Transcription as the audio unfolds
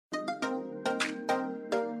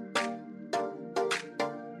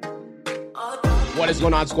What is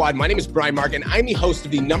going on, squad? My name is Brian Mark, and I'm the host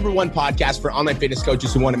of the #1 podcast for online fitness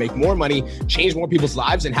coaches who want to make more money, change more people's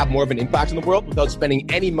lives, and have more of an impact in the world without spending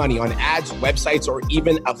any money on ads, websites, or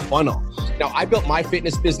even a funnel. Now, I built my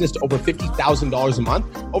fitness business to over $50,000 a month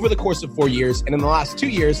over the course of 4 years. And in the last 2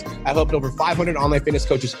 years, I've helped over 500 online fitness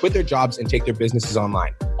coaches quit their jobs and take their businesses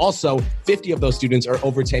online. Also, 50 of those students are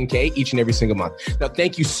over 10K each and every single month. Now,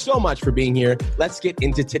 thank you so much for being here. Let's get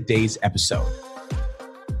into today's episode.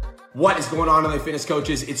 What is going on, online fitness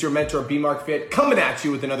coaches? It's your mentor, B Mark Fit, coming at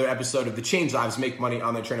you with another episode of the Change Lives, Make Money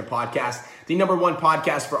Online Trainer podcast, the #1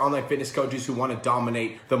 podcast for online fitness coaches who want to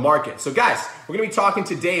dominate the market. So guys, we're going to be talking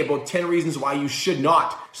today about 10 reasons why you should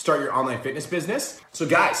not start your online fitness business. So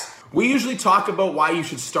guys, we usually talk about why you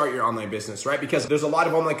should start your online business, right? Because there's a lot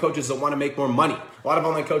of online coaches that want to make more money. A lot of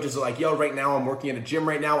online coaches are like, yo, right now I'm working at a gym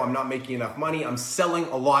right now. I'm not making enough money. I'm selling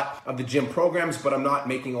a lot of the gym programs, but I'm not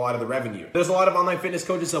making a lot of the revenue. There's a lot of online fitness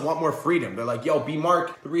coaches that want more freedom. They're like, yo, B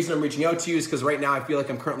Mark, the reason I'm reaching out to you is because right now I feel like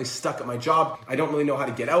I'm currently stuck at my job. I don't really know how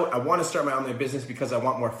to get out. I want to start my online business because I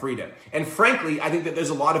want more freedom. And frankly, I think that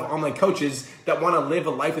there's a lot of online coaches that want to live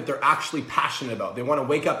a life that they're actually passionate about. They want to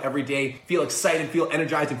wake up every day, feel excited, feel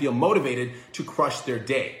energized, and feel motivated to crush their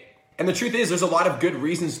day. And the truth is, there's a lot of good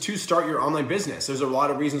reasons to start your online business. There's a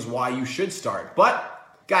lot of reasons why you should start. But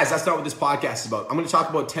guys, that's not what this podcast is about. I'm going to talk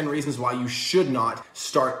about 10 reasons why you should not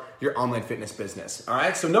start your online fitness business. All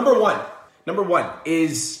right. So number one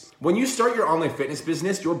is when you start your online fitness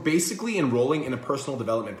business, you're basically enrolling in a personal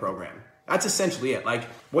development program. That's essentially it. Like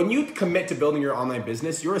when you commit to building your online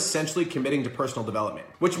business, you're essentially committing to personal development,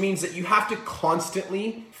 which means that you have to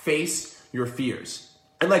constantly face your fears.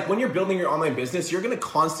 And like when you're building your online business, you're going to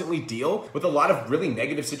constantly deal with a lot of really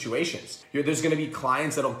negative situations. There's going to be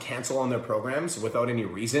clients that'll cancel on their programs without any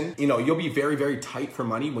reason. You'll be very, very tight for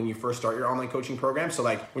money when you first start your online coaching program. So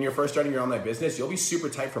like when you're first starting your online business, you'll be super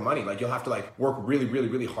tight for money. Like you'll have to like work really, really,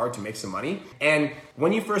 really hard to make some money. And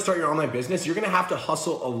when you first start your online business, you're going to have to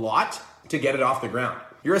hustle a lot to get it off the ground.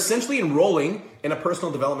 You're essentially enrolling in a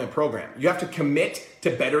personal development program. You have to commit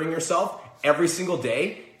to bettering yourself every single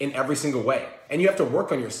day in every single way. And you have to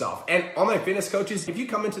work on yourself. And online fitness coaches, if you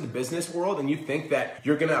come into the business world and you think that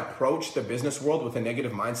you're gonna approach the business world with a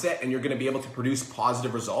negative mindset and you're gonna be able to produce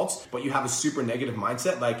positive results, but you have a super negative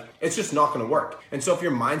mindset, like it's just not gonna work. And so if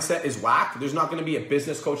your mindset is whacked, there's not gonna be a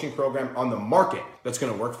business coaching program on the market that's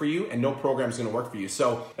gonna work for you, and no program is gonna work for you.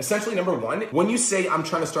 So essentially, number one, when you say I'm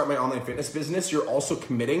trying to start my online fitness business, you're also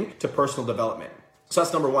committing to personal development. So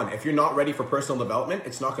that's number one. If you're not ready for personal development,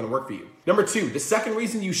 it's not going to work for you. Number two, the second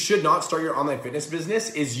reason you should not start your online fitness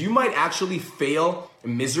business is you might actually fail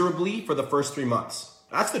miserably for the first 3 months.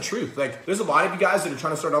 That's the truth. Like there's a lot of you guys that are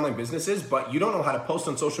trying to start online businesses, but you don't know how to post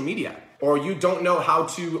on social media, or you don't know how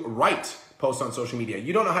to write post on social media.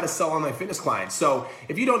 You don't know how to sell online fitness clients. So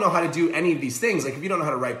if you don't know how to do any of these things, like if you don't know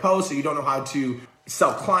how to write posts or you don't know how to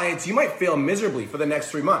sell clients, you might fail miserably for the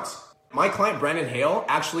next 3 months. My client, Brandon Hale,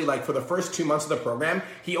 actually like for the first 2 months of the program,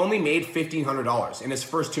 he only made $1,500 in his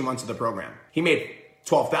first 2 months of the program. He made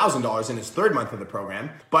 $12,000 in his third month of the program,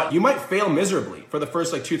 but you might fail miserably for the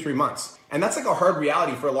first like 2-3 months. And that's like a hard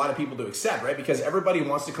reality for a lot of people to accept, right? Because everybody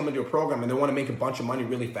wants to come into a program and they want to make a bunch of money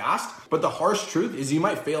really fast. But the harsh truth is you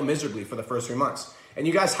might fail miserably for the first 3 months. And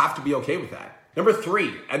you guys have to be okay with that. Number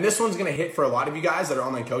three, and this one's going to hit for a lot of you guys that are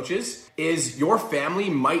online coaches, is your family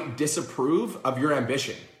might disapprove of your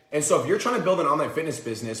ambition. And so if you're trying to build an online fitness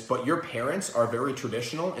business, but your parents are very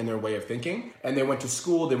traditional in their way of thinking, and they went to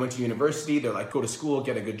school, they went to university, they're like, go to school,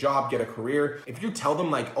 get a good job, get a career. If you tell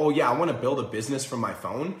them like, oh yeah, I want to build a business from my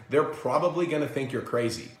phone, they're probably going to think you're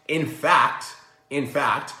crazy. In fact,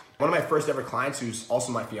 one of my first ever clients, who's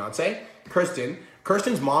also my fiance,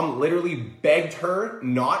 Kirsten's mom literally begged her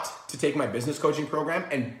not to take my business coaching program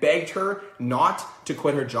and begged her not to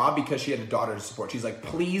quit her job because she had a daughter to support. She's like,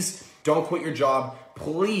 please don't quit your job.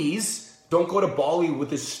 Please don't go to Bali with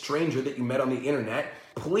this stranger that you met on the internet.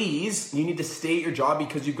 Please, you need to stay at your job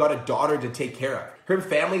because you've got a daughter to take care of. Her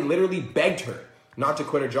family literally begged her not to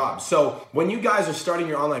quit her job. So when you guys are starting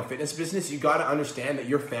your online fitness business, you got to understand that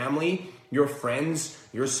your family, your friends,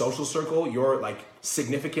 your social circle, your like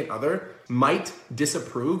significant other might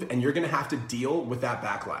disapprove, and you're going to have to deal with that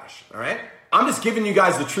backlash. All right. I'm just giving you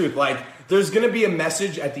guys the truth. Like there's going to be a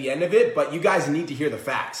message at the end of it, but you guys need to hear the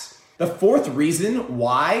facts. The fourth reason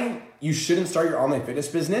why you shouldn't start your online fitness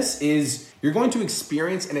business is you're going to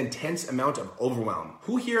experience an intense amount of overwhelm.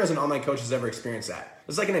 Who here as an online coach has ever experienced that?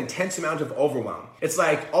 It's like an intense amount of overwhelm. It's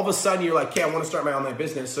like all of a sudden you're like, okay, I want to start my online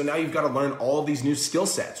business. So now you've got to learn all these new skill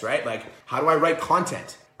sets, right? Like how do I write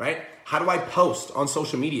content, right? How do I post on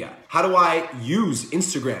social media? How do I use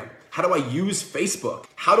Instagram? How do I use Facebook?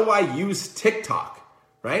 How do I use TikTok,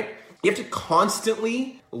 right? You have to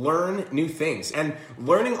constantly learn new things, and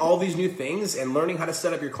learning all these new things and learning how to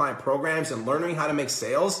set up your client programs and learning how to make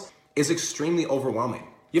sales is extremely overwhelming.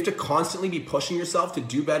 You have to constantly be pushing yourself to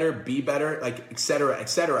do better, be better, like et cetera, et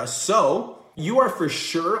cetera. So you are for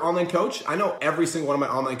sure, online coach, I know every single one of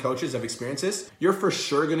my online coaches have experienced this. You're for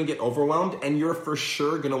sure gonna get overwhelmed and you're for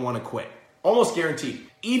sure gonna wanna quit. Almost guaranteed.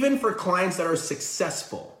 Even for clients that are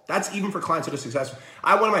successful. That's even for clients that are successful.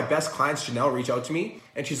 I had one of my best clients, Janelle, reach out to me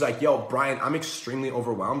and she's like, yo, Brian, I'm extremely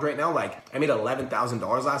overwhelmed right now. Like I made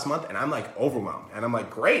 $11,000 last month and I'm like overwhelmed. And I'm like,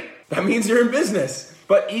 great, that means you're in business.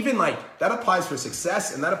 But even like that applies for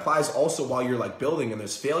success and that applies also while you're like building and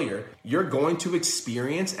there's failure, you're going to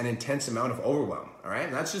experience an intense amount of overwhelm, all right?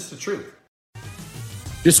 And that's just the truth.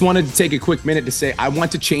 Just wanted to take a quick minute to say, I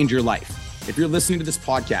want to change your life. If you're listening to this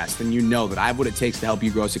podcast, then you know that I have what it takes to help you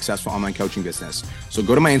grow a successful online coaching business. So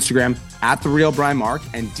go to my Instagram @TheRealBrianMark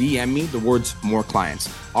and DM me the words more clients.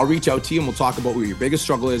 I'll reach out to you and we'll talk about what your biggest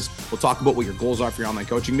struggle is. We'll talk about what your goals are for your online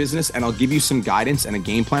coaching business, and I'll give you some guidance and a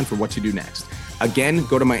game plan for what to do next. Again,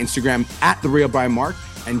 go to my Instagram @TheRealBrianMark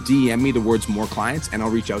and DM me the words more clients, and I'll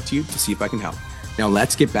reach out to you to see if I can help. Now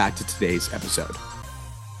let's get back to today's episode.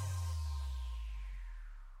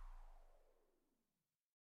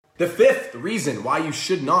 The fifth reason why you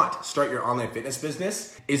should not start your online fitness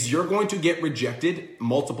business is you're going to get rejected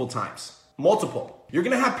multiple times. Multiple. You're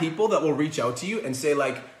going to have people that will reach out to you and say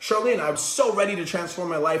like, Charlene, I'm so ready to transform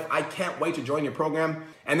my life. I can't wait to join your program.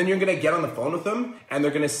 And then you're going to get on the phone with them and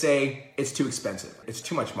they're going to say, it's too expensive. It's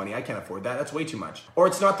too much money. I can't afford that. That's way too much. Or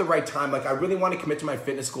it's not the right time. Like I really want to commit to my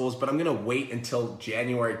fitness goals, but I'm going to wait until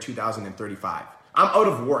January 2035. I'm out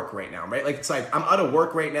of work right now, right? Like it's like, I'm out of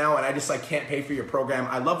work right now and I just like can't pay for your program.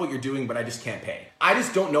 I love what you're doing, but I just can't pay. I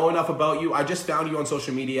just don't know enough about you. I just found you on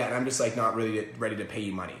social media and I'm just like not really ready to pay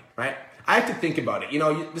you money, right? I have to think about it. You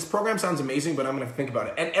know, this program sounds amazing, but I'm going to think about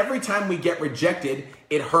it. And every time we get rejected,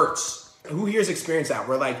 it hurts. Who here's experienced that?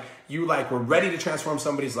 Where like, you like were ready to transform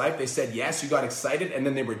somebody's life. They said yes, you got excited, and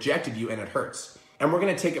then they rejected you and it hurts. And we're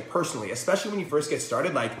going to take it personally, especially when you first get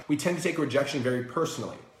started. Like we tend to take rejection very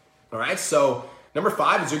personally. All right. So number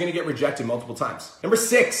 5 is you're going to get rejected multiple times. Number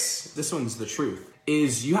 6, this one's the truth,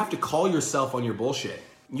 is you have to call yourself on your bullshit.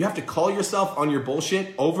 You have to call yourself on your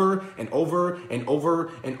bullshit over and over and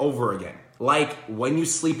over and over again. Like when you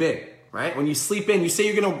sleep in, right? When you sleep in, you say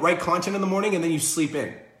you're going to write content in the morning and then you sleep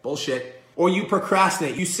in. Bullshit. Or you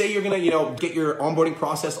procrastinate. You say you're going to, get your onboarding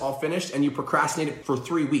process all finished and you procrastinate it for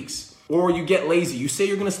 3 weeks. Or you get lazy. You say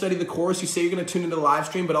you're going to study the course. You say you're going to tune into the live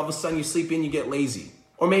stream, but all of a sudden you sleep in, you get lazy.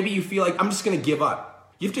 Or maybe you feel like, I'm just going to give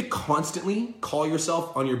up. You have to constantly call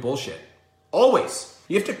yourself on your bullshit. Always.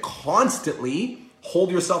 You have to constantly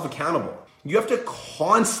hold yourself accountable. You have to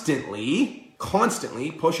constantly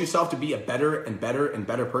push yourself to be a better and better and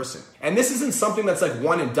better person. And this isn't something that's like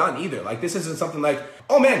one and done either. Like this isn't something like,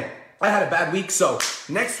 oh man, I had a bad week, so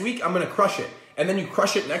next week I'm going to crush it. And then you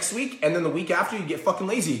crush it next week, and then the week after you get fucking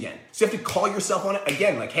lazy again. So you have to call yourself on it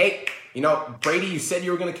again. Like, hey, Brady, you said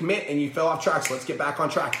you were going to commit and you fell off track, so let's get back on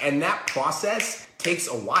track. And that process takes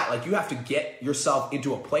a while. Like you have to get yourself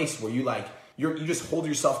into a place where you just hold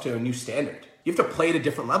yourself to a new standard. You have to play at a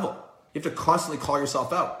different level. You have to constantly call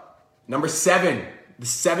yourself out. Number 7, the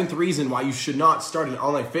 7th reason why you should not start an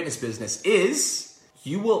online fitness business is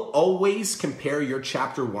you will always compare your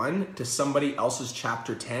chapter 1 to somebody else's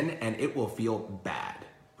chapter 10 and it will feel bad.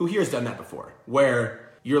 Who here has done that before?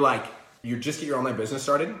 Where you're like, you just get your online business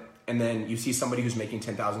started and then you see somebody who's making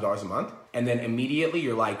 $10,000 a month and then immediately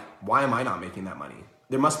you're like, why am I not making that money?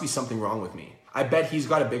 There must be something wrong with me. I bet he's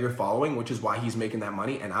got a bigger following, which is why he's making that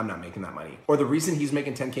money and I'm not making that money. Or the reason he's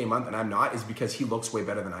making 10K a month and I'm not is because he looks way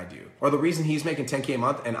better than I do. Or the reason he's making 10K a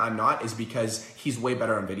month and I'm not is because he's way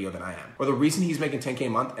better on video than I am. Or the reason he's making 10K a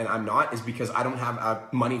month and I'm not is because I don't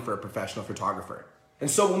have money for a professional photographer. And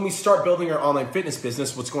so when we start building our online fitness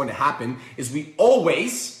business, what's going to happen is we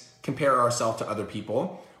always compare ourselves to other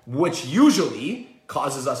people, which usually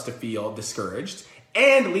causes us to feel discouraged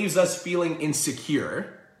and leaves us feeling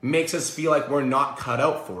insecure, makes us feel like we're not cut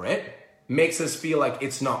out for it, makes us feel like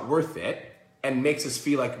it's not worth it, and makes us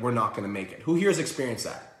feel like we're not going to make it. Who here has experienced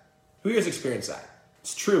that? Who here has experienced that?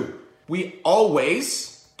 It's true. We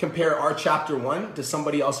always compare our chapter 1 to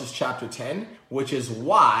somebody else's chapter 10, which is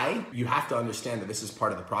why you have to understand that this is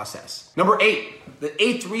part of the process. Number 8, the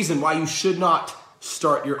 8th reason why you should not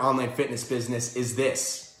start your online fitness business is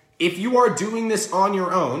this. If you are doing this on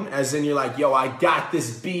your own, as in you're like, yo, I got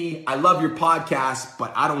this B, I love your podcast,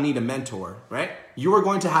 but I don't need a mentor, right? You are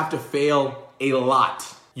going to have to fail a lot.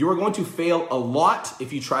 You are going to fail a lot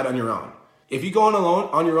if you try it on your own. If you go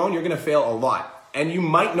on your own, you're going to fail a lot. And you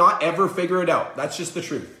might not ever figure it out. That's just the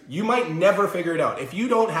truth. You might never figure it out. If you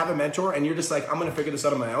don't have a mentor and you're just like, I'm gonna figure this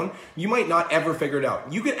out on my own, you might not ever figure it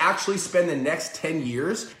out. You could actually spend the next 10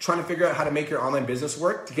 years trying to figure out how to make your online business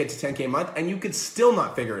work to get to 10K a month, and you could still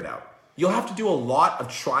not figure it out. You'll have to do a lot of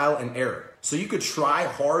trial and error. So you could try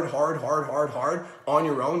hard on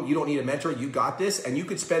your own. You don't need a mentor, you got this, and you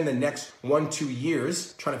could spend the next 1-2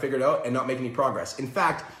 years trying to figure it out and not make any progress. In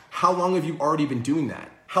fact, how long have you already been doing that?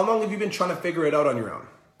 How long have you been trying to figure it out on your own?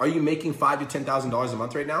 Are you making $5,000 to $10,000 a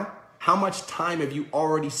month right now? How much time have you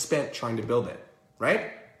already spent trying to build it,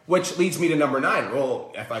 right? Which leads me to number 9.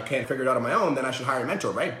 Well, if I can't figure it out on my own, then I should hire a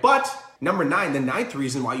mentor, right? But number 9, the 9th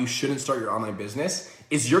reason why you shouldn't start your online business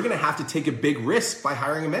is you're gonna have to take a big risk by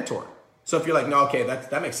hiring a mentor. So if you're like, no, okay,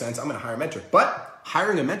 that makes sense, I'm gonna hire a mentor. But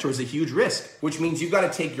hiring a mentor is a huge risk, which means you've gotta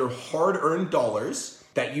take your hard-earned dollars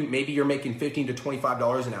that maybe you're making $15 to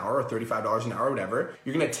 $25 an hour or $35 an hour, whatever.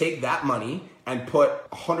 You're gonna take that money and put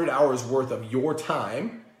 100 hours worth of your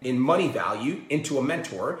time in money value into a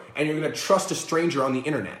mentor, and you're gonna trust a stranger on the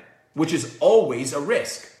internet, which is always a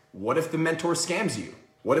risk. What if the mentor scams you?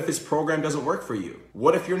 What if his program doesn't work for you?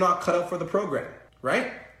 What if you're not cut out for the program,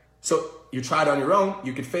 right? So you try it on your own,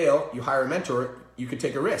 you could fail, you hire a mentor, you could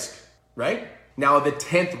take a risk, right? Now the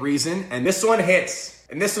 10th reason, and this one hits,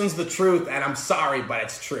 and this one's the truth, and I'm sorry, but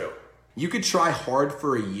it's true. You could try hard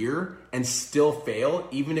for a year and still fail,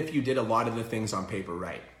 even if you did a lot of the things on paper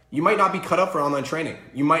right. You might not be cut up for online training.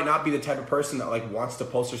 You might not be the type of person that wants to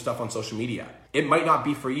post their stuff on social media. It might not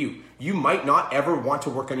be for you. You might not ever want to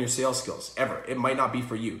work on your sales skills, ever. It might not be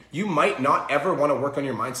for you. You might not ever want to work on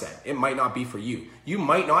your mindset. It might not be for you. You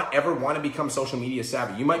might not ever want to become social media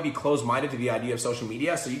savvy. You might be closed-minded to the idea of social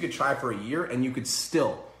media, so you could try for a year and you could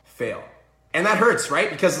still fail. And that hurts, right?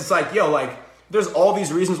 Because it's like, there's all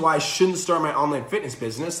these reasons why I shouldn't start my online fitness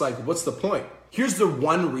business. What's the point? Here's the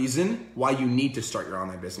one reason why you need to start your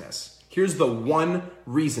online business. Here's the one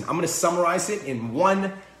reason. I'm gonna summarize it in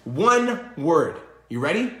one word. You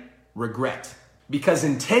ready? Regret. Because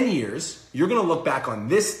in 10 years, you're gonna look back on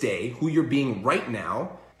this day, who you're being right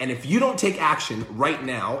now, and if you don't take action right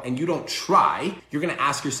now and you don't try, you're gonna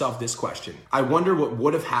ask yourself this question. I wonder what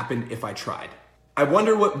would have happened if I tried. I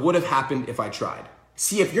wonder what would have happened if I tried.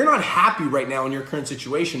 See, if you're not happy right now in your current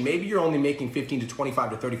situation, maybe you're only making $15 to $25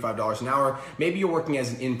 to $35 an hour. Maybe you're working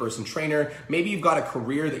as an in-person trainer. Maybe you've got a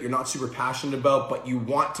career that you're not super passionate about, but you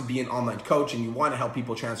want to be an online coach and you want to help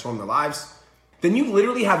people transform their lives. Then you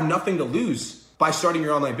literally have nothing to lose by starting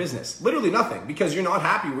your online business. Literally nothing, because you're not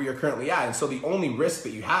happy where you're currently at. And so the only risk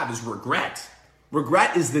that you have is regret.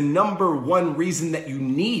 Regret is the number one reason that you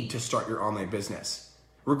need to start your online business.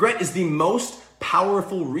 Regret is the most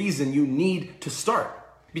powerful reason you need to start,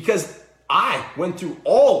 because I went through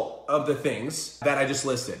all of the things that I just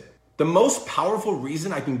listed. The most powerful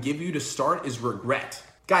reason I can give you to start is regret.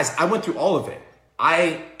 Guys, I went through all of it.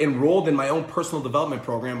 I enrolled in my own personal development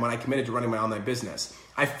program when I committed to running my online business.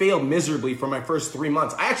 I failed miserably for my first 3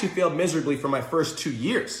 months. I actually failed miserably for my first 2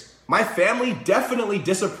 years. My family definitely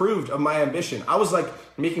disapproved of my ambition. I was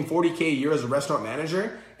making $40K a year as a restaurant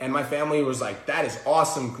manager, and my family was like, that is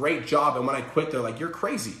awesome, great job. And when I quit, they're like, you're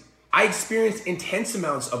crazy. I experienced intense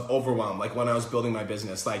amounts of overwhelm, when I was building my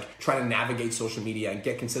business, trying to navigate social media and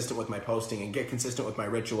get consistent with my posting and get consistent with my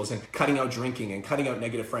rituals and cutting out drinking and cutting out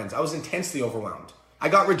negative friends. I was intensely overwhelmed. I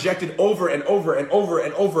got rejected over and over and over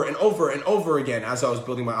and over and over and over again as I was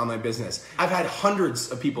building my online business. I've had hundreds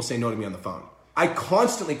of people say no to me on the phone. I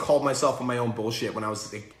constantly called myself on my own bullshit when I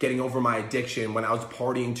was getting over my addiction, when I was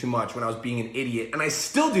partying too much, when I was being an idiot. And I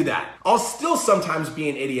still do that. I'll still sometimes be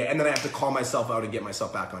an idiot, and then I have to call myself out and get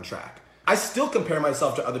myself back on track. I still compare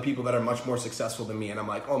myself to other people that are much more successful than me. And I'm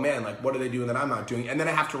like, oh man, what are they doing that I'm not doing? And then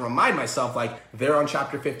I have to remind myself, they're on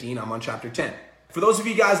chapter 15, I'm on chapter 10. For those of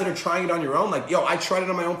you guys that are trying it on your own, I tried it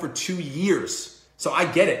on my own for 2 years. So I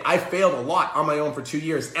get it. I failed a lot on my own for 2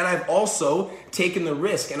 years. And I've also taken the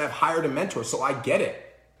risk and I've hired a mentor. So I get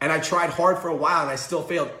it. And I tried hard for a while and I still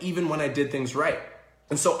failed even when I did things right.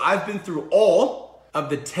 And so I've been through all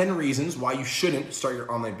of the 10 reasons why you shouldn't start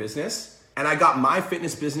your online business. And I got my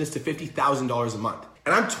fitness business to $50,000 a month.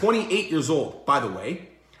 And I'm 28 years old, by the way.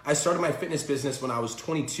 I started my fitness business when I was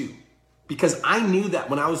 22. Because I knew that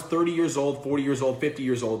when I was 30 years old, 40 years old, 50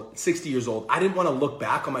 years old, 60 years old, I didn't want to look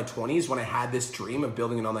back on my 20s when I had this dream of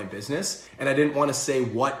building an online business. And I didn't want to say,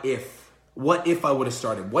 what if? What if I would have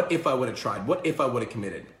started? What if I would have tried? What if I would have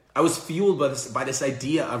committed? I was fueled by this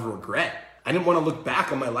idea of regret. I didn't want to look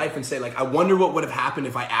back on my life and say, I wonder what would have happened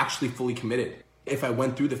if I actually fully committed, if I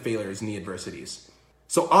went through the failures and the adversities.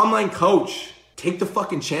 So online coach, take the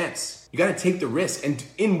fucking chance. You got to take the risk. And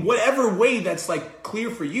in whatever way that's clear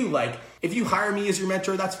for you, If you hire me as your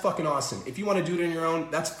mentor, that's fucking awesome. If you want to do it on your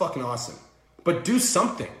own, that's fucking awesome. But do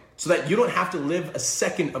something so that you don't have to live a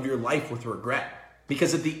second of your life with regret.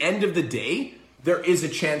 Because at the end of the day, there is a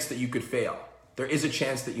chance that you could fail. There is a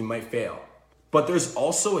chance that you might fail. But there's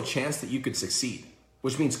also a chance that you could succeed,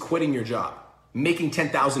 which means quitting your job, making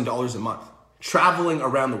 $10,000 a month, traveling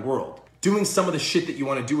around the world, doing some of the shit that you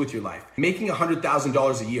want to do with your life, making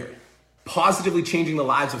 $100,000 a year, positively changing the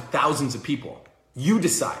lives of thousands of people. You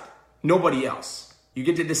decide, nobody else. You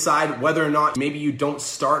get to decide whether or not maybe you don't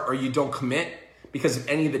start or you don't commit because of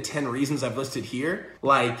any of the 10 reasons I've listed here.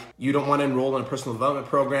 Like, you don't want to enroll in a personal development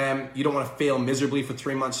program. You don't want to fail miserably for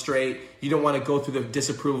 3 months straight. You don't want to go through the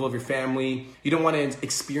disapproval of your family. You don't want to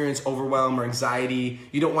experience overwhelm or anxiety.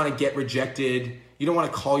 You don't want to get rejected. You don't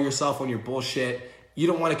want to call yourself on your bullshit. You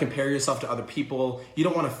don't want to compare yourself to other people. You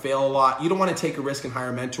don't want to fail a lot. You don't want to take a risk and hire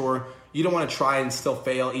a mentor. You don't want to try and still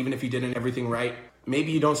fail even if you did everything right.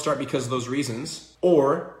 Maybe you don't start because of those reasons.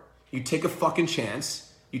 Or you take a fucking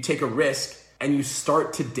chance, you take a risk, and you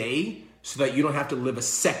start today so that you don't have to live a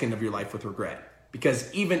second of your life with regret.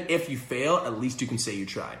 Because even if you fail, at least you can say you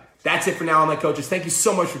tried. That's it for now, online coaches. Thank you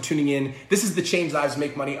so much for tuning in. This is the Change Lives,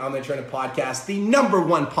 Make Money Online Training Podcast, the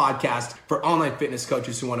 #1 podcast for online fitness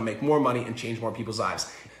coaches who want to make more money and change more people's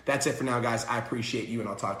lives. That's it for now, guys. I appreciate you, and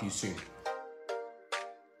I'll talk to you soon.